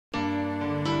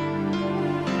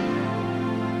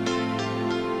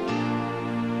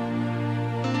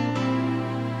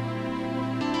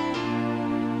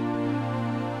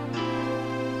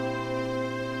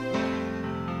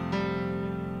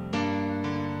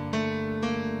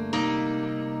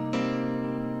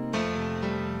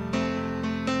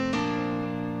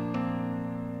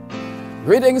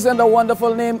Greetings in the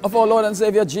wonderful name of our Lord and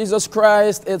Savior Jesus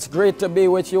Christ. It's great to be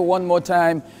with you one more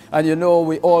time. And you know,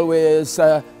 we always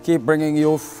keep bringing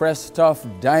you fresh stuff,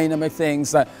 dynamic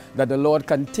things that the Lord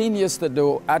continues to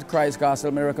do at Christ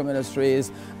Castle Miracle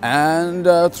Ministries and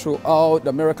throughout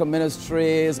the Miracle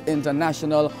Ministries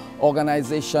International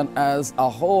organization as a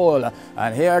whole.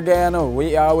 And here again,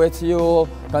 we are with you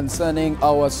concerning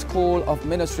our School of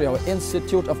Ministry, our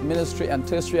Institute of Ministry and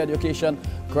Tertiary Education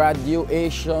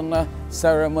graduation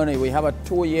ceremony. We have a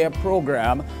 2-year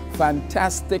program,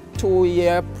 fantastic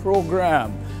 2-year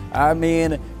program. I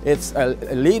mean, it's a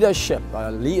leadership,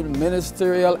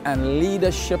 ministerial and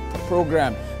leadership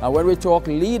program. And when we talk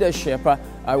leadership,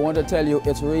 I want to tell you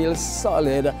it's real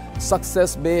solid,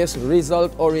 success-based,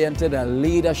 result-oriented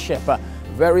leadership.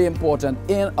 Very important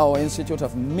in our Institute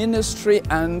of Ministry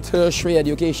and Tertiary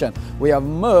Education. We have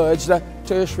merged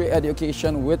tertiary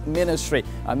education with ministry.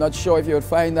 I'm not sure if you would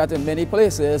find that in many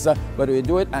places, but we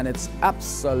do it and it's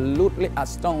absolutely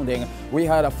astounding. We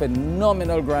had a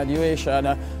phenomenal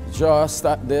graduation just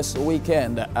this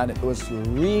weekend and it was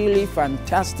really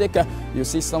fantastic. You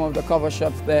see some of the cover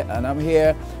shots there and I'm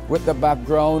here with the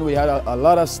background. We had a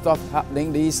lot of stuff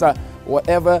happening. These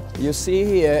whatever you see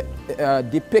here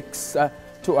depicts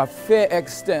to a fair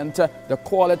extent the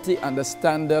quality and the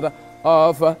standard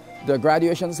of the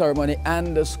graduation ceremony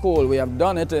and the school. We have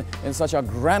done it in such a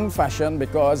grand fashion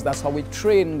because that's how we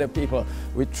train the people.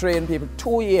 We train people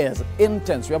 2 years,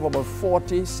 intense. We have about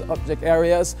 40 subject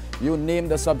areas. You name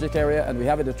the subject area and we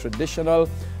have it the traditional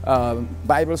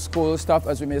Bible school stuff,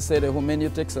 as we may say, the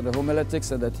hermeneutics and the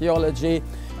homiletics and the theology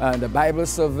and the Bible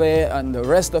survey and the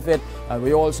rest of it. And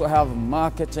we also have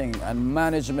marketing and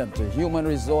management, human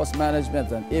resource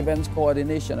management and events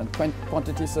coordination and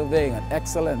quantity surveying and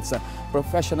excellence,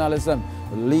 professionalism,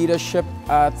 leadership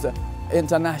at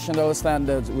international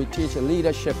standards. We teach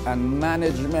leadership and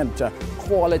management,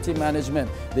 quality management,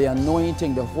 the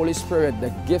anointing, the Holy Spirit, the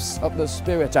gifts of the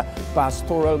Spirit,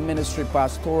 pastoral ministry,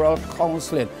 pastoral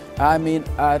counseling. I mean,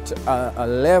 at a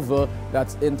level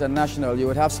that's international. You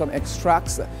would have some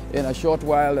extracts in a short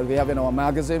while that we have in our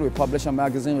magazine. We publish a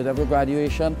magazine with every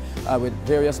graduation with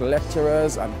various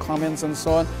lecturers and comments and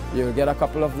so on. You will get a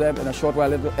couple of them in a short while,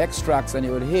 little extracts, and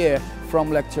you would hear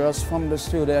from lecturers, from the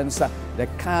students, the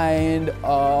kind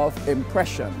of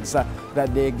impressions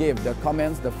that they give, the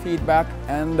comments, the feedback,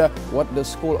 and what the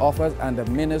school offers, and the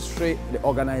ministry, the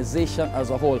organization as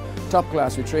a whole. Top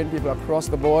class. We train people across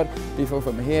the board, people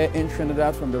from here in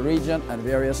Trinidad, from the region and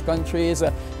various countries.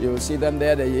 You will see them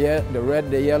there, the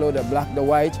red, the yellow, the black, the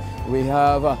white. We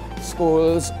have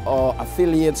schools or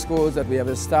affiliate schools that we have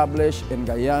established in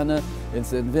Guyana, in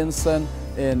St. Vincent,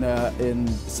 in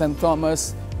St.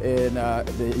 Thomas, in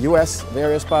the U.S.,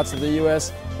 various parts of the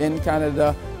U.S., in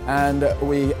Canada, and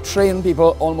we train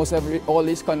people almost all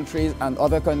these countries and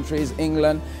other countries,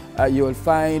 England. You will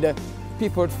find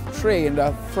people trained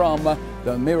from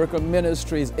the Miracle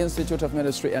Ministries, Institute of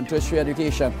Ministry and Tertiary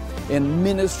Education in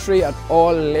ministry at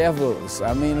all levels.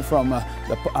 I mean, from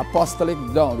the apostolic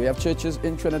down. We have churches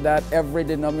in Trinidad, every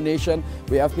denomination.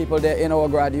 We have people there in our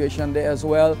graduation day as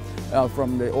well,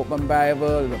 from the Open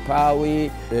Bible, the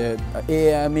PAWI, the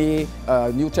AME,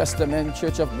 New Testament,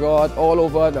 Church of God, all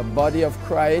over. The body of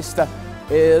Christ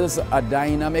is a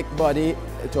dynamic body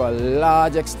to a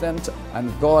large extent,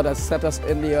 and God has set us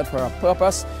in the earth for a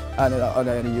purpose, and on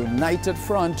a united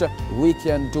front we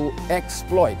can do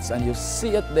exploits, and you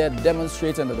see it there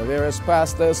demonstrated to the various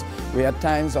pastors. We had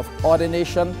times of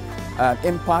ordination and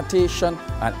impartation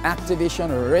and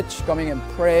activation, rich coming and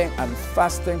praying and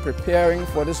fasting, preparing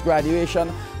for this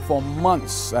graduation for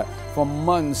months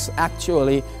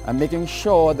actually, and making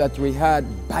sure that we had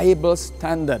Bible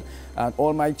standard. And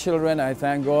all my children, I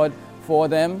thank God for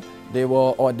them. They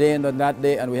were ordained on that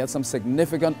day, and we had some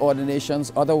significant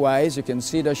ordinations. Otherwise, you can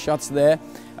see the shots there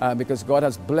because God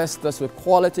has blessed us with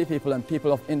quality people and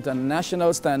people of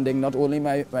international standing, not only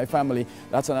my family.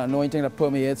 That's an anointing that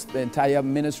permeates the entire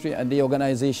ministry and the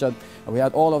organization. And we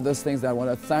had all of those things that I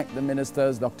want to thank the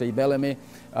ministers, Dr. Ibeleme,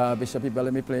 Bishop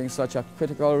Ibeleme playing such a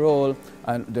critical role,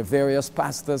 and the various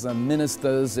pastors and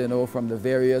ministers, you know, from the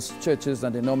various churches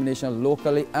and denominations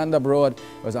locally and abroad.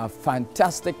 It was a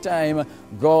fantastic time.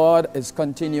 God is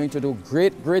continuing to do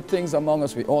great things among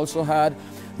us. We also had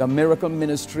the Miracle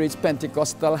Ministries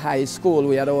Pentecostal High School.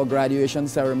 We had our graduation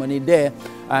ceremony there,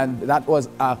 and that was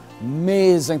an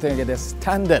amazing thing. The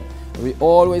standard We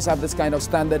always have this kind of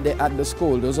standard there at the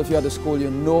school. Those of you at the school, you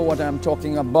know what I'm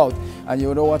talking about, and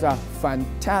you know what a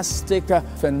fantastic,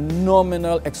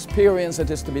 phenomenal experience it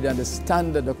is to be there. The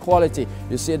standard, the quality.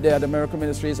 You see it there at the Miracle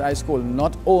Ministries High School,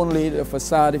 not only the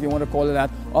facade, if you want to call it that,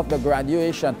 of the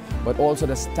graduation, but also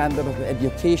the standard of the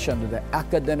education, the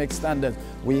academic standard.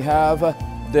 We have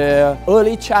the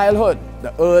early childhood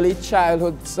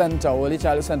center.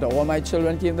 All my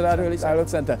children came to that early childhood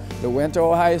center. They went to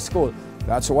our high school.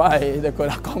 That's why they could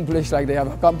accomplish like they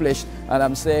have accomplished. And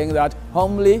I'm saying that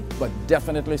humbly, but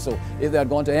definitely so. If they had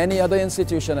gone to any other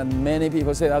institution, and many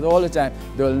people say that all the time,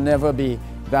 they will never be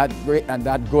that great and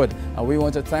that good. And we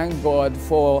want to thank God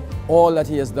for all that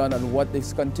He has done and what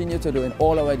He's continued to do in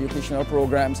all our educational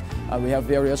programs. And we have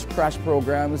various crash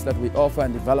programs that we offer,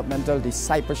 and developmental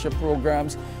discipleship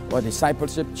programs, or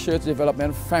discipleship church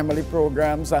development family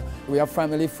programs. We have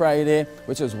Family Friday,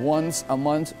 which is once a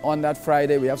month. On that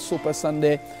Friday, we have Super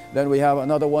Sunday. Then we have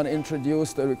another one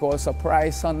introduced that we call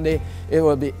Surprise Sunday.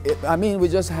 We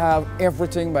just have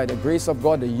everything by the grace of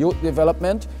God. The youth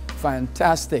development,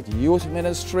 fantastic youth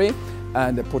ministry,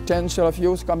 and the potential of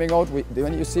youth coming out.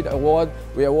 When you see the award,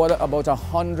 we awarded about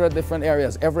 100 different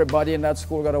areas. Everybody in that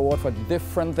school got an award for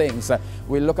different things.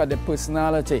 We look at the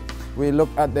personality, we look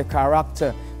at the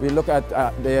character, we look at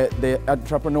the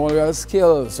entrepreneurial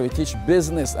skills. So we teach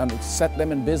business and set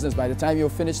them in business. By the time you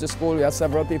finish the school, we have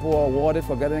several people who are awarded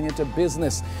for getting into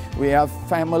business. We have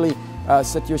family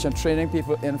situation, training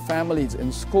people in families,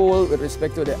 in school with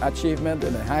respect to their achievement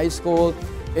in the high school.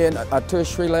 In a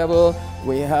tertiary level,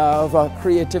 we have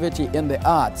creativity in the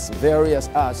arts, various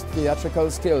arts, theatrical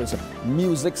skills,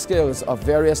 music skills of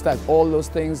various types. All those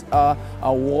things are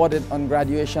awarded on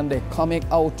graduation. They're coming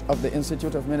out of the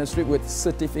Institute of Ministry with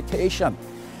certification.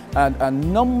 And a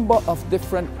number of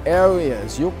different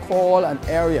areas. You call an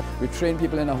area. We train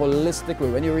people in a holistic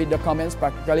way. When you read the comments,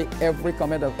 practically every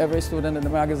comment of every student in the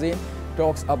magazine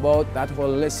talks about that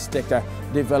holistic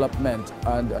development.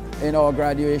 And in our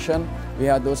graduation, we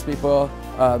had those people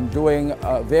doing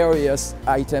various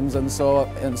items and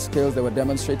skills. They were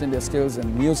demonstrating their skills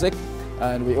in music.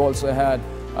 And we also had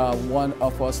one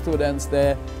of our students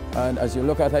there. And as you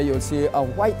look at her, you'll see a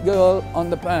white girl on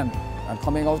the pan, and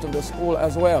coming out of the school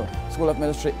as well, School of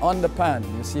Ministry on the pan.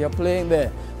 You see her playing there.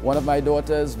 One of my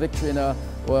daughters, Victorina,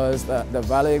 was the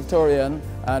valedictorian,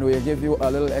 and we'll give you a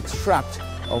little extract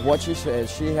of what she said.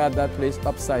 She had that place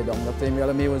upside down. Dr.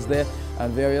 Emilami was there,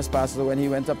 and various pastors. When he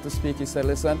went up to speak, he said,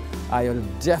 listen, I'll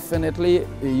definitely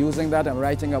be using that. I'm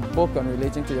writing a book on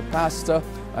relating to your pastor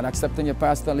and accepting your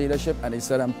pastor leadership. And he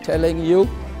said, I'm telling you,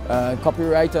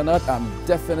 copyright or not, I'm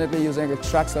definitely using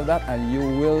extracts of that, and you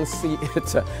will see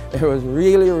it. It was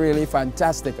really, really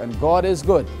fantastic, and God is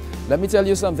good. Let me tell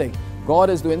you something. God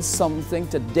is doing something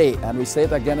today, and we say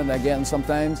it again and again.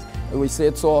 Sometimes we say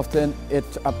it so often, it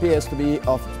appears to be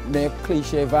of mere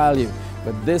cliche value,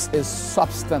 but this is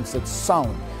substance, it's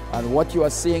sound. And what you are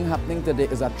seeing happening today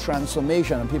is a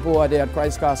transformation. And people who are there at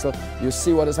Christ Castle, you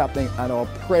see what is happening. And our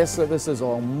prayer services,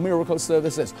 our miracle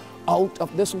services, out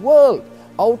of this world.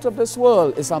 Out of this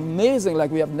world. It's amazing,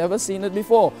 like we have never seen it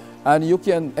before. And you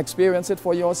can experience it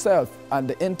for yourself. And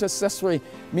the intercessory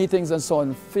meetings and so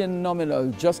on, phenomenal,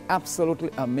 just absolutely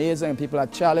amazing. And people are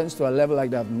challenged to a level like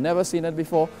they have never seen it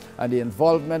before. And the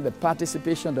involvement, the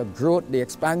participation, the growth, the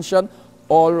expansion,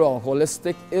 all around.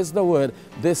 Holistic is the word.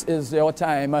 This is your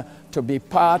time to be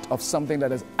part of something that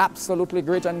is absolutely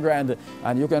great and grand.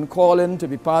 And you can call in to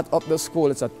be part of the school.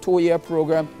 It's a 2-year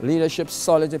program. Leadership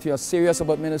solid if you're serious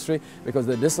about ministry, because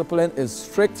the discipline is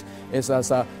strict. It's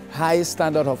as a high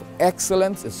standard of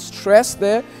excellence. It's stressed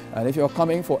there. And if you're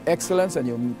coming for excellence and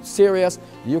you're serious,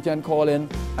 you can call in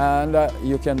and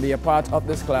you can be a part of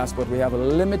this class. But we have a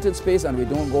limited space and we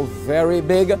don't go very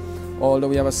big, although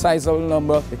we have a sizable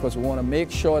number, because we want to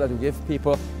make sure that we give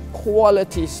people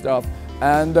quality stuff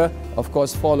and, of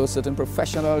course, follow certain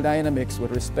professional dynamics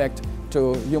with respect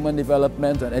to human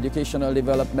development and educational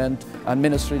development and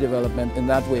ministry development. In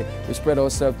that way, we spread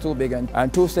ourselves too big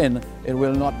and too thin, it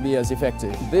will not be as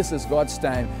effective. This is God's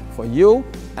time for you,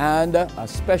 and a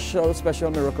special, special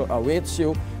miracle awaits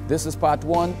you. This is part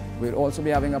 1. We'll also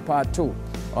be having a part 2.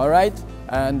 All right?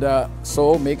 And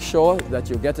so make sure that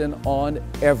you get in on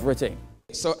everything.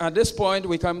 So at this point,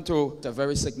 we come to a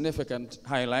very significant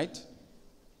highlight.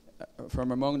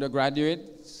 From among the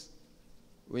graduates,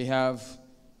 we have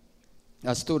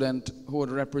a student who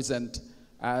would represent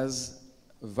as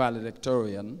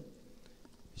valedictorian.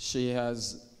 She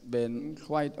has been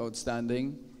quite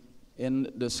outstanding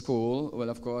in the school. Well,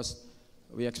 of course,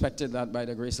 we expected that by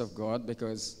the grace of God,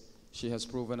 because she has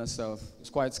proven herself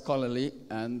quite scholarly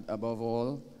and, above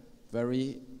all,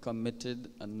 very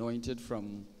committed, anointed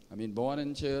from I mean, born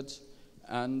in church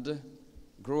and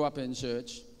grew up in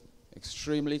church,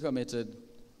 extremely committed,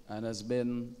 and has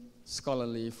been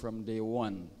scholarly from day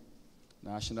one.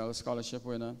 National scholarship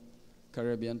winner,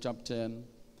 Caribbean top 10,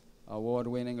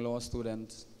 award-winning law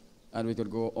student, and we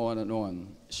could go on and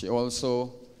on. She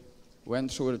also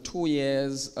went through the 2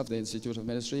 years of the Institute of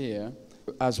Ministry here,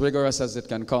 as rigorous as it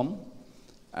can come,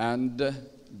 and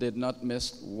did not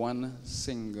miss one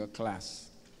single class.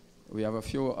 We have a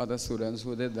few other students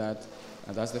who did that,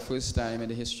 and that's the first time in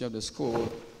the history of the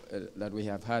school that we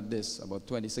have had this, about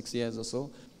 26 years or so.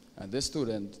 And this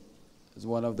student is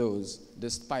one of those,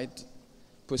 despite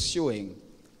pursuing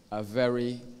a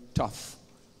very tough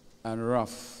and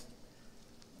rough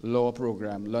law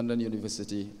program, London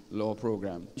University law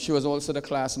program. She was also the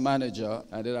class manager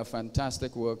and did a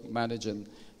fantastic work managing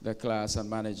the class and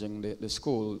managing the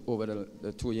school over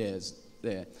the 2 years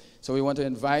there. So we want to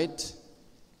invite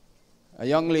a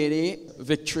young lady,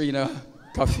 Victrina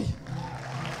Coffey.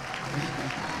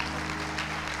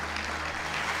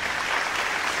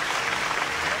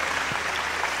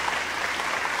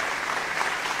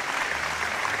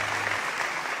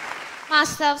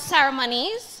 Master of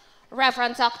Ceremonies,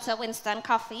 Reverend Dr. Winston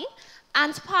Coffey,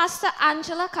 and Pastor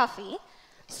Angela Coffey,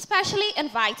 specially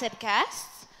invited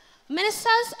guests,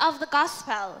 ministers of the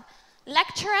gospel,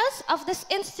 lecturers of this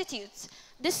institute,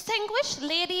 distinguished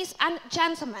ladies and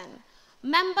gentlemen,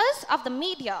 members of the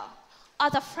media,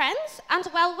 other friends and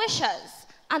well-wishers,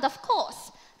 and of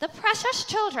course, the precious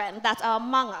children that are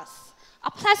among us. A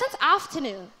pleasant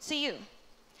afternoon to you.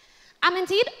 I'm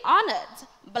indeed honored,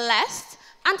 blessed,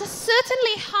 and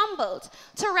certainly humbled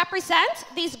to represent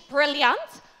these brilliant,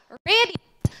 radiant,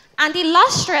 and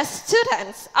illustrious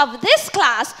students of this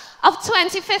class of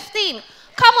 2015.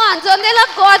 Come on, don't they look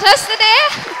gorgeous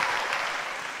today?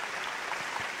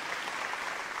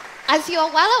 As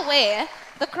you're well aware,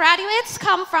 the graduates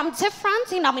come from different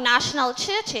denominational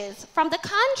churches from the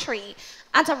country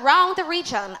and around the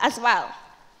region as well.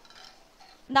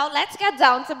 Now let's get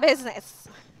down to business.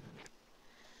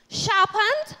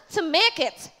 Sharpened to make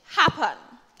it happen.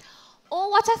 Oh,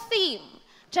 what a theme.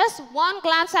 Just one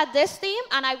glance at this theme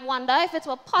and I wonder if it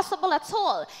were possible at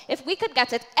all, if we could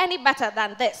get it any better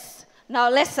than this. Now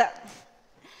listen.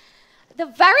 The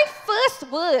very first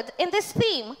word in this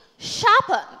theme,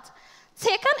 sharpened,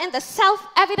 taken in the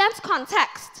self-evident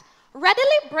context,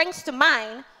 readily brings to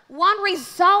mind one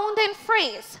resounding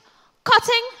phrase,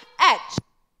 cutting edge.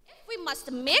 If we must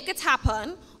make it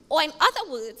happen, or in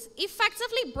other words,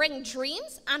 effectively bring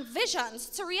dreams and visions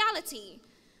to reality,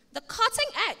 the cutting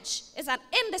edge is an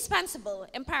indispensable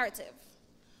imperative.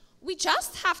 We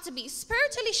just have to be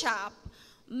spiritually sharp,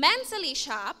 mentally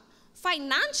sharp,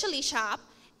 financially sharp,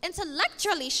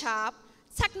 intellectually sharp,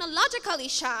 technologically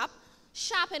sharp,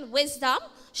 sharp in wisdom,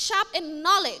 sharp in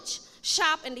knowledge,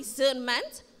 sharp in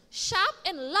discernment, sharp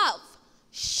in love,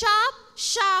 sharp,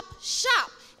 sharp,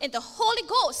 sharp in the Holy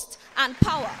Ghost and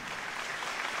power.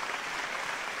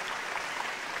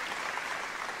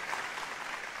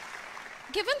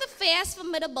 Given the fierce,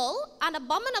 formidable, and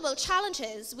abominable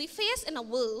challenges we face in a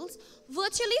world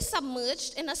virtually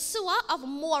submerged in a sewer of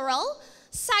moral,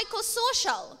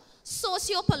 psychosocial,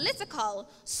 socio-political,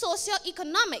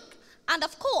 socio-economic, and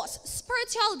of course,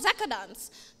 spiritual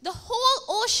decadence, the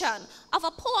whole ocean of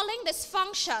appalling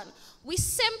dysfunction, we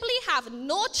simply have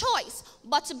no choice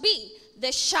but to be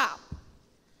this sharp.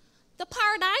 The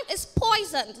paradigm is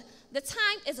poisoned. The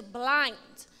time is blind.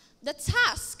 The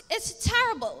task is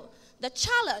terrible. The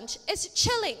challenge is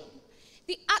chilling.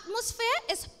 The atmosphere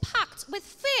is packed with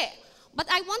fear. But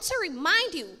I want to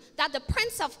remind you that the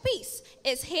Prince of Peace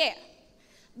is here.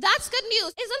 That's good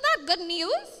news. Isn't that good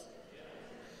news?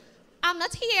 I'm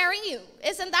not hearing you.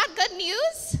 Isn't that good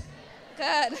news?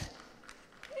 Good.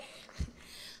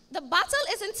 The battle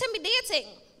is intimidating,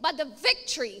 but the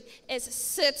victory is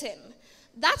certain.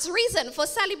 That's reason for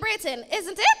celebrating,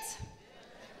 isn't it?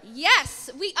 Yes,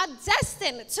 we are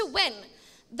destined to win.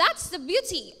 That's the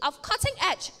beauty of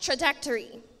cutting-edge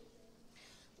trajectory.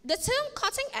 The term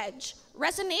cutting edge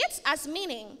resonates as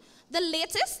meaning the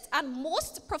latest and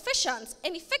most proficient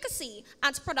in efficacy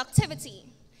and productivity.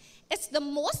 It's the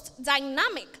most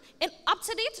dynamic in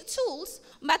up-to-date tools,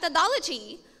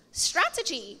 methodology,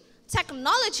 strategy,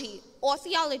 technology, or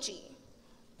theology.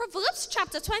 Proverbs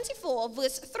chapter 24,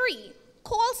 verse 3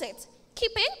 calls it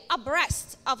keeping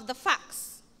abreast of the facts.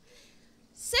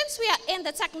 Since we are in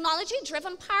the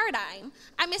technology-driven paradigm,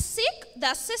 I may seek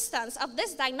the assistance of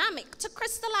this dynamic to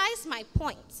crystallize my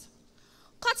point.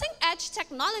 Cutting-edge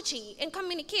technology in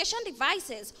communication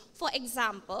devices, for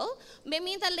example, may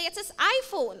mean the latest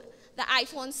iPhone, the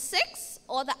iPhone 6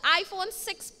 or the iPhone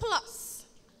 6 Plus.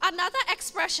 Another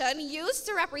expression used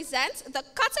to represent the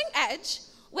cutting edge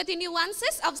with the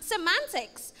nuances of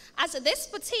semantics as this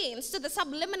pertains to the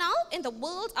subliminal in the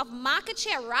world of market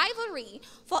share rivalry,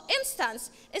 for instance,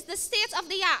 is the state of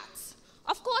the art.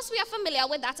 Of course, we are familiar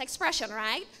with that expression,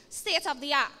 right? State of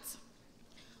the art.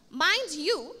 Mind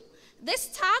you,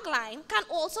 this tagline can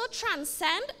also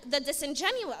transcend the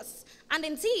disingenuous and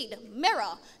indeed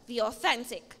mirror the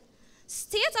authentic.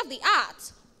 State of the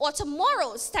art, or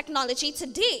tomorrow's technology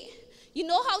today. You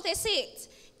know how they say it.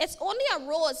 It's only a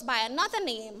rose by another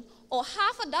name, or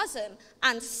half a dozen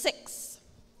and six.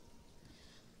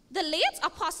 The late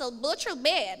Apostle Bertrand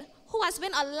Baird, who has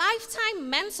been a lifetime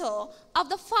mentor of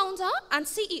the founder and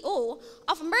CEO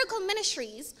of Miracle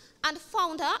Ministries and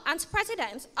founder and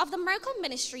president of the Miracle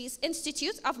Ministries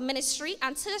Institute of Ministry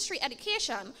and Tertiary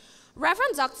Education,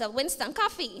 Reverend Dr. Winston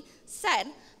Coffey, said,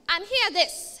 and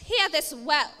hear this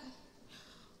well,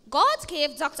 God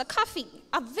gave Dr. Coffey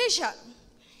a vision.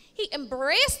 He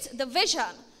embraced the vision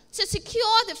to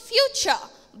secure the future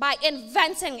by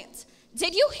inventing it.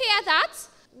 Did you hear that?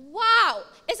 Wow,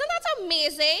 isn't that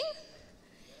amazing?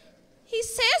 He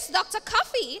says Dr.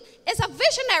 Coffey is a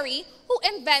visionary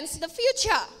who invents the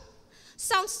future.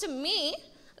 Sounds to me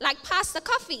like Pastor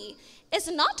Coffey is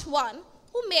not one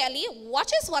who merely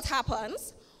watches what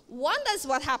happens, wonders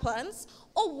what happens,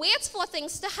 or waits for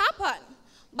things to happen.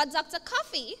 But Dr.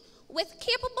 Coffey, with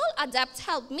capable, adept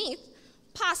helpmeet,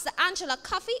 Pastor Angela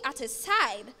Coffey at his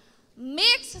side,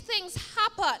 makes things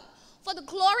happen for the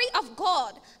glory of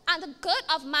God and the good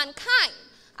of mankind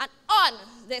and on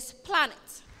this planet.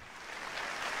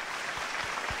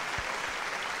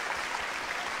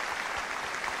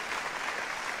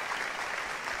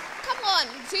 Come on,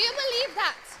 do you believe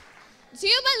that? Do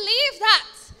you believe that?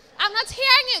 I'm not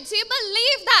hearing you. Do you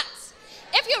believe that?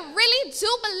 If you really do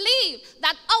believe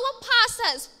that our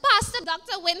pastors, Pastor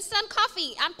Dr. Winston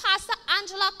Coffey and Pastor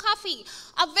Angela Coffey,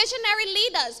 are visionary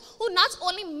leaders who not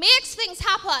only makes things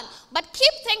happen, but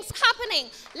keep things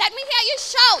happening, let me hear you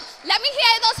shout. Let me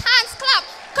hear those hands clap.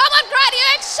 Come on,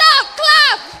 graduates, shout,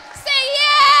 clap. Say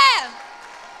yeah.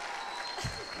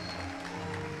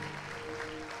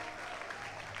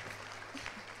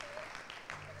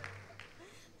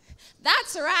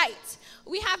 That's right.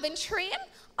 We have been trained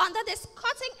under this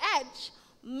cutting edge,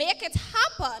 make it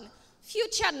happen,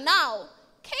 future now,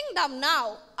 kingdom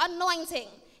now, anointing.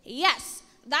 Yes,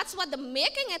 that's what the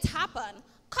making it happen,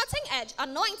 cutting edge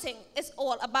anointing is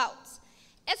all about.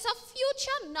 It's a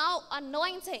future now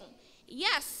anointing.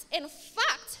 Yes, in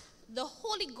fact, the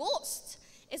Holy Ghost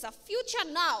is a future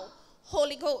now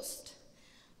Holy Ghost.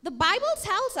 The Bible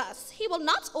tells us he will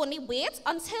not only wait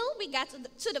until we get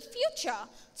to the future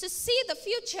to see the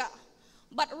future,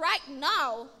 but right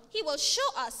now, he will show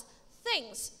us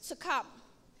things to come.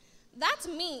 That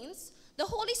means the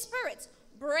Holy Spirit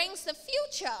brings the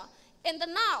future in the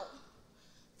now.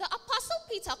 The Apostle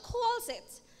Peter calls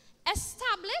it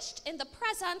established in the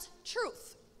present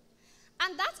truth.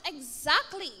 And that's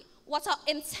exactly what our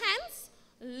intense,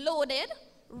 loaded,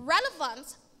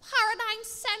 relevant,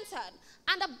 paradigm-centered,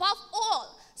 and above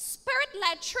all,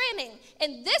 spirit-led training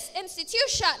in this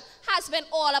institution has been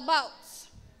all about.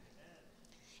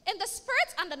 In the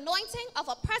spirit and anointing of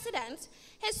a president,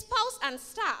 his spouse and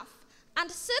staff, and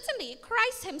certainly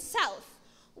Christ himself,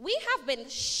 we have been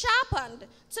sharpened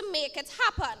to make it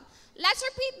happen. Let's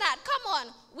repeat that. Come on.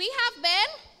 We have been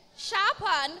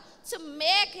sharpened to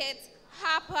make it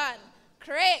happen.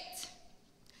 Great.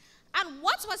 And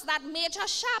what was that major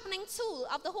sharpening tool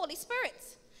of the Holy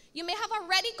Spirit? You may have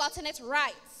already gotten it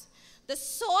right. The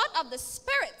sword of the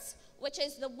Spirit, which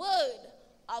is the word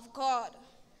of God.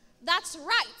 That's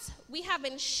right. We have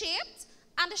been shaped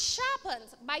and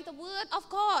sharpened by the word of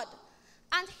God.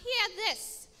 And hear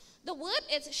this. The word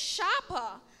is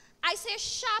sharper. I say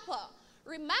sharper.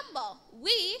 Remember,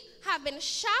 we have been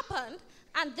sharpened,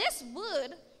 and this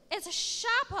word is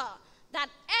sharper than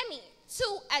any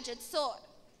two-edged sword.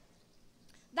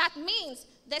 That means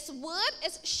this word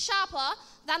is sharper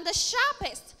than the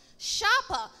sharpest,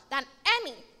 sharper than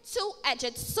any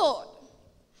two-edged sword.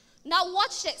 Now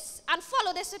watch this and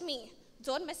follow this with me.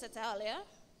 Don't miss it earlier.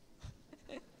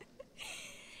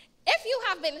 If you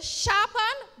have been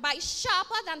sharpened by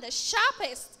sharper than the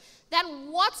sharpest,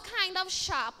 then what kind of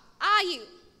sharp are you?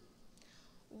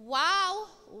 Wow,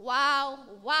 wow,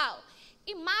 wow.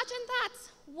 Imagine that.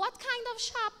 What kind of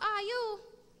sharp are you?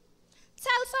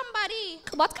 Tell somebody,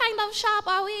 what kind of sharp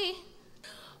are we?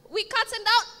 We cutting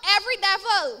down every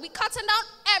devil. We cutting down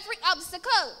every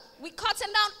obstacle. We cutting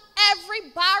down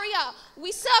every barrier.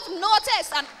 We serve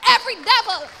notice on every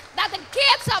devil that the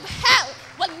gates of hell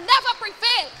will never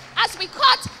prevail as we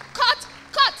cut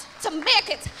to make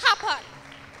it happen.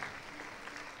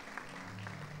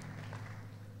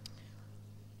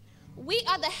 We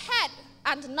are the head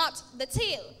and not the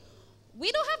tail.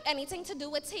 We don't have anything to do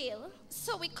with tail,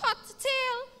 so we cut the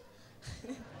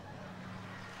tail.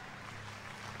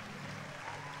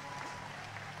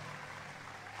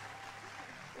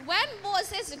 When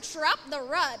Moses dropped the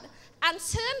rod and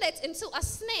turned it into a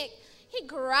snake, he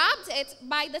grabbed it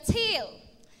by the tail.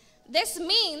 This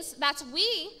means that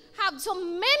we have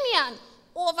dominion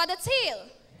over the tail.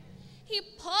 He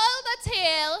pulled the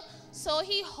tail, so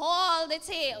he hauled the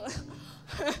tail.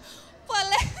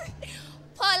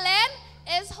 Pulling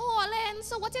is hauling.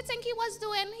 So what do you think he was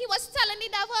doing? He was telling the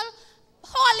devil,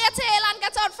 haul your tail and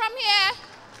get out from here.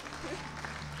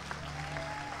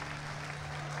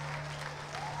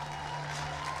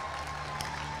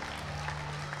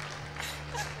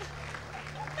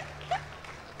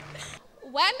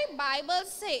 When the Bible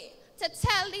say to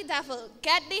tell the devil,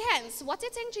 get the hens, what do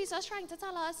you think Jesus is trying to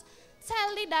tell us?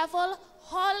 Tell the devil,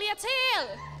 haul your tail.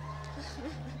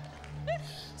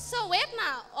 So wait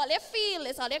now, all you feel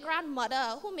is all your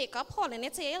grandmother who make up hauling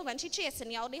your tail when she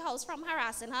chasing you out the house from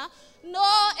harassing her.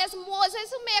 No, it's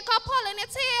Moses who make up hauling your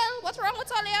tail. What's wrong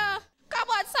with all you? Come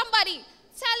on, somebody,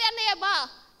 tell your neighbor,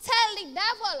 tell the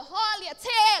devil, haul your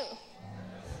tail.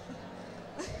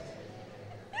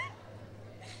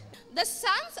 The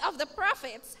sons of the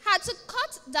prophets had to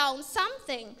cut down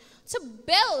something to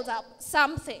build up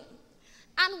something.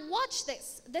 And watch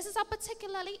this. This is a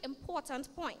particularly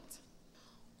important point.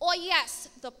 Oh yes,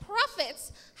 the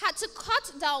prophets had to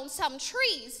cut down some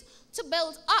trees to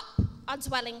build up a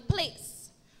dwelling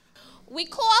place. We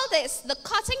call this the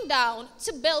cutting down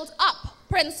to build up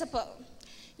principle.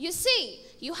 You see,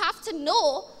 you have to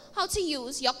know how to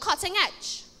use your cutting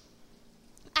edge.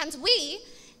 And we,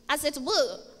 as it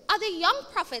were, are the young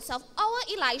prophets of our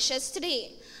Elishas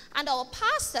today, and our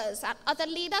pastors and other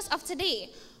leaders of today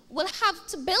will have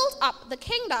to build up the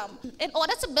kingdom. In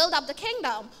order to build up the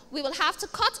kingdom, we will have to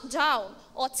cut down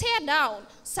or tear down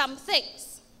some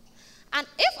things. And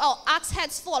if our axe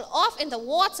heads fall off in the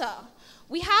water,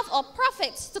 we have our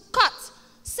prophets to cut.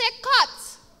 Say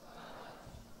cut.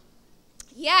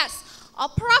 Yes, our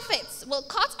prophets will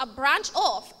cut a branch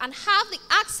off and have the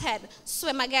axe head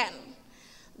swim again.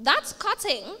 That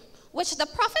cutting, which the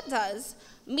prophet does,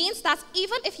 means that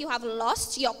even if you have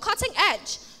lost your cutting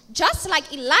edge, just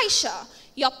like Elisha,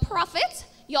 your prophet,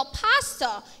 your pastor,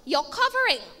 your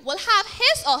covering will have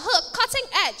his or her cutting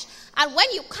edge. And when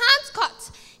you can't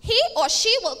cut, he or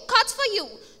she will cut for you,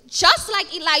 just like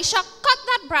Elisha cut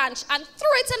that branch and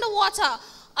threw it in the water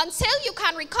until you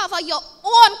can recover your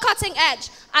own cutting edge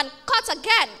and cut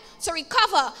again to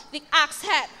recover the axe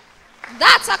head.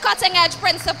 That's a cutting edge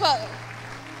principle.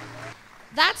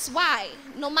 That's why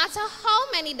no matter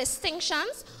how many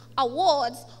distinctions,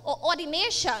 awards, or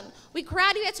ordination we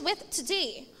graduate with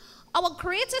today, our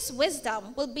greatest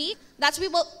wisdom will be that we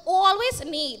will always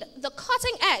need the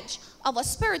cutting edge of a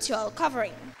spiritual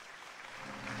covering.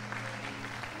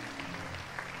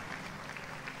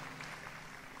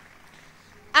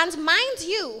 And mind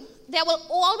you, there will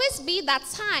always be that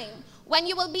time when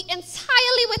you will be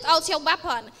entirely without your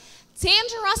weapon,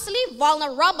 dangerously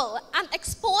vulnerable and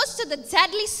exposed to the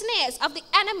deadly snares of the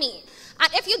enemy.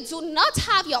 And if you do not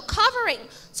have your covering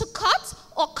to cut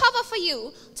or cover for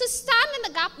you, to stand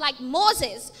in the gap like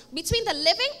Moses between the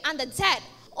living and the dead,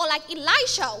 or like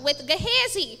Elisha with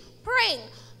Gehazi praying,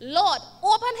 Lord,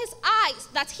 open his eyes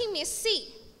that he may see.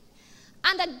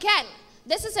 And again,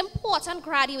 this is important,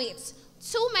 graduates.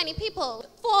 Too many people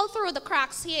fall through the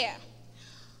cracks here.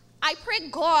 I pray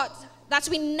God that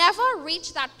we never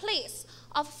reach that place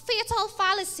of fatal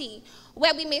fallacy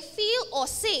where we may feel or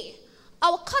say,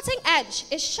 our cutting edge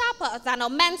is sharper than our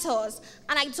mentors,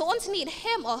 and I don't need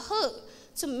him or her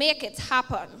to make it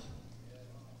happen.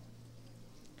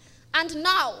 And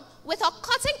now, with our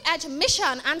cutting edge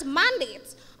mission and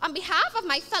mandate, on behalf of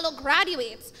my fellow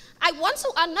graduates, I want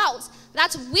to announce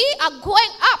that we are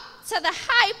going up to the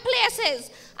high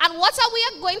places. And what are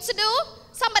we going to do?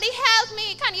 Somebody help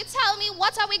me. Can you tell me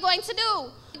what are we going to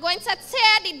do? We're going to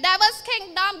tear the devil's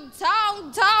kingdom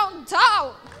down, down,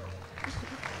 down.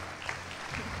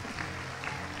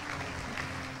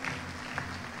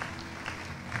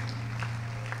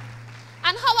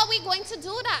 And how are we going to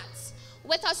do that?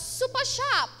 With a super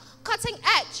sharp cutting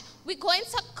edge. We're going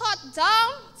to cut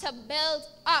down to build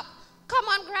up. Come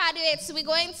on, graduates. We're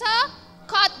going to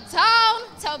cut down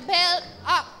to build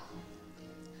up.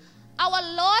 Our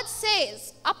Lord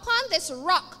says, upon this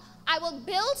rock I will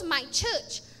build my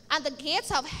church, and the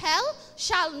gates of hell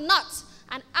shall not,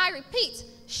 and I repeat,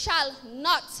 shall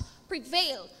not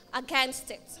prevail against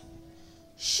it.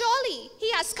 Surely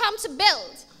he has come to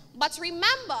build, but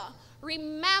remember,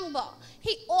 Remember,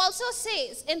 he also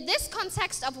says in this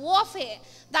context of warfare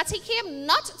that he came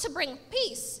not to bring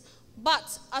peace,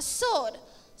 but a sword.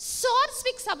 Sword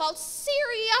speaks about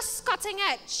serious cutting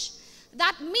edge.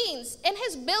 That means in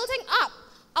his building up,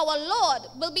 our Lord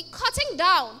will be cutting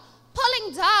down,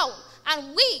 pulling down,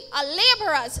 and we are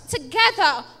laborers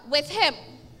together with him.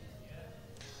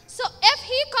 So if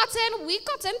he cut in, we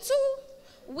cut in too.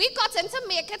 We cut in to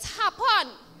make it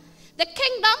happen. The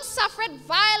kingdom suffered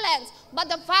violence, but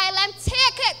the violent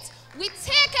take it. We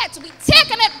take it. We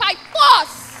taken it by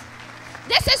force.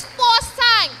 This is force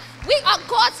time. We are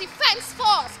God's defense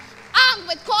force, armed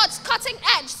with God's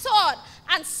cutting-edge sword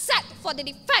and set for the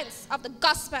defense of the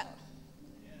gospel.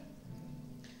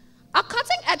 A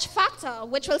cutting-edge factor,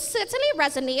 which will certainly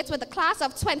resonate with the class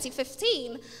of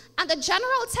 2015 and the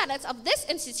general tenets of this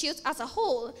institute as a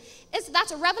whole, is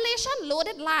that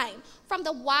revelation-loaded line from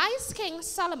the wise King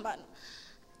Solomon.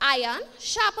 Iron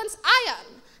sharpens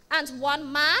iron, and one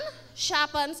man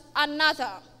sharpens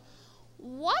another.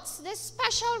 What's this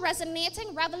special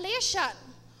resonating revelation?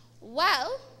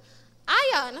 Well,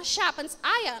 iron sharpens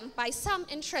iron by some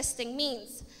interesting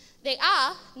means. They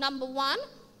are, number one,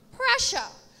 pressure.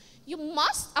 You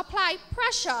must apply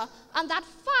pressure on that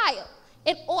file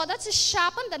in order to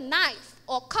sharpen the knife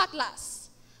or cutlass.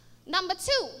 Number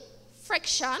two,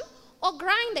 friction or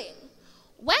grinding.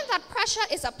 When that pressure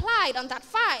is applied on that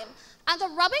file and the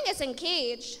rubbing is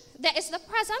engaged, there is the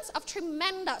presence of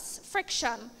tremendous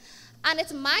friction, and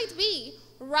it might be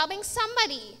rubbing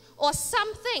somebody or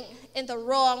something in the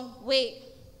wrong way.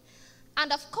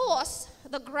 And of course,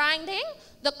 the grinding,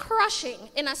 the crushing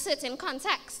in a certain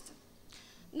context.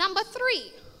 Number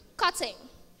three, cutting.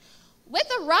 With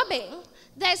the rubbing,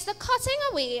 there's the cutting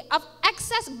away of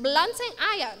excess blunting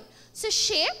iron to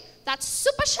shape that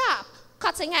super sharp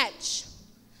cutting edge.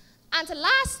 And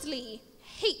lastly,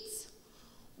 heat.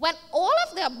 When all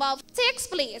of the above takes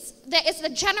place, there is the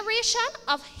generation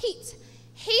of heat.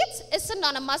 Heat is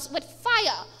synonymous with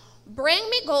fire. Bring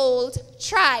me gold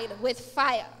tried with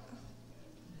fire.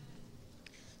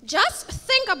 Just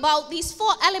think about these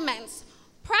four elements: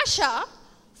 pressure,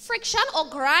 friction or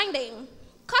grinding,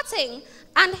 cutting,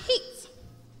 and heat.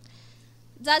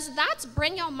 Does that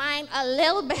bring your mind a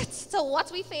little bit to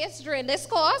what we faced during this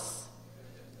course?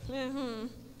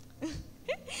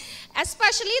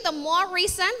 Especially the more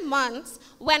recent months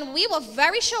when we were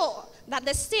very sure that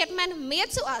the statement made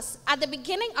to us at the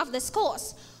beginning of this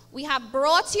course, "We have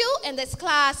brought you in this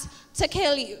class to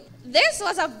kill you." This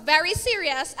was a very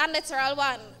serious and literal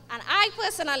one, and I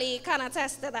personally can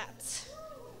attest to that.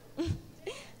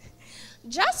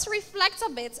 Just reflect a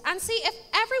bit and see if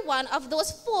every one of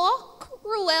those four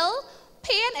cruel,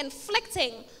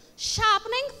 pain-inflicting,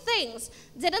 sharpening things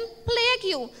didn't plague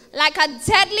you like a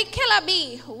deadly killer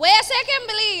bee. Where's it,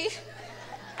 Kimberly?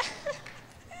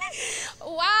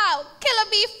 Wow, killer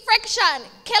bee friction,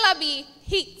 killer bee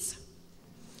heat.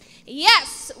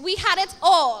 Yes, we had it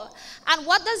all. And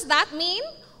what does that mean?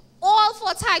 All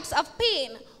four types of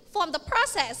pain form the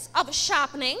process of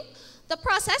sharpening, the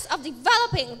process of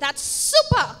developing that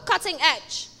super cutting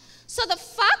edge. So the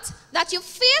fact that you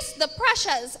faced the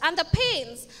pressures and the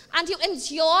pains and you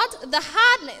endured the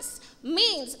hardness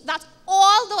means that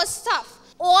all those stuff,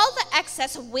 all the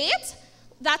excess weight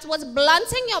that was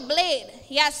blunting your blade,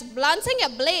 yes, blunting your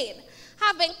blade,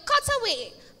 have been cut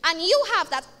away, and you have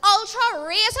that ultra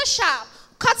razor sharp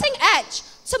cutting edge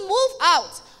to move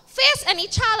out, face any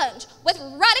challenge with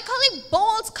radically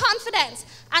bold confidence,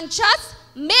 and just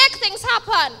make things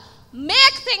happen.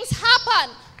 Make things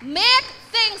happen. Make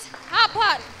things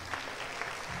happen.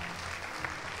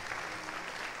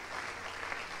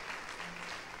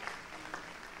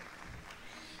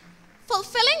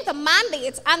 Fulfilling the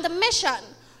mandate and the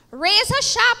mission, razor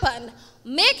sharpened,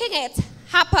 making it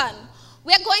happen.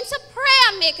 We're going to pray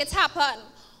and make it happen.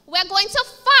 We're going to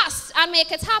fast and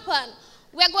make it happen.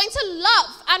 We're going to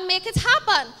love and make it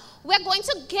happen. We're going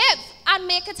to give and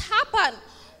make it happen.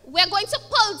 We're going to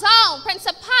pull down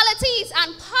principalities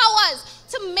and powers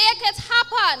to make it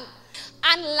happen.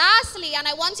 And lastly, and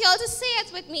I want you all to say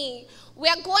it with me, we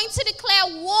are going to declare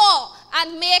war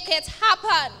and make it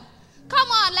happen. Come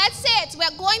on, let's say it.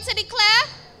 We're going to declare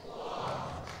war.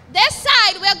 This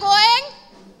side, we're going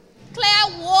to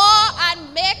declare war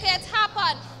and make it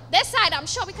happen. This side, I'm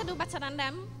sure we can do better than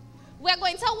them. We're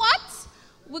going to what?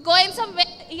 We're going to,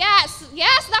 yes,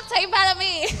 Dr.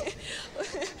 Ibelami.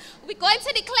 We're going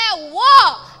to declare war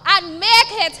and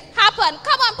make it happen.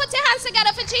 Come on, put your hands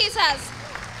together for Jesus.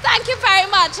 Thank you very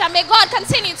much, and may God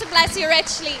continue to bless you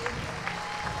richly.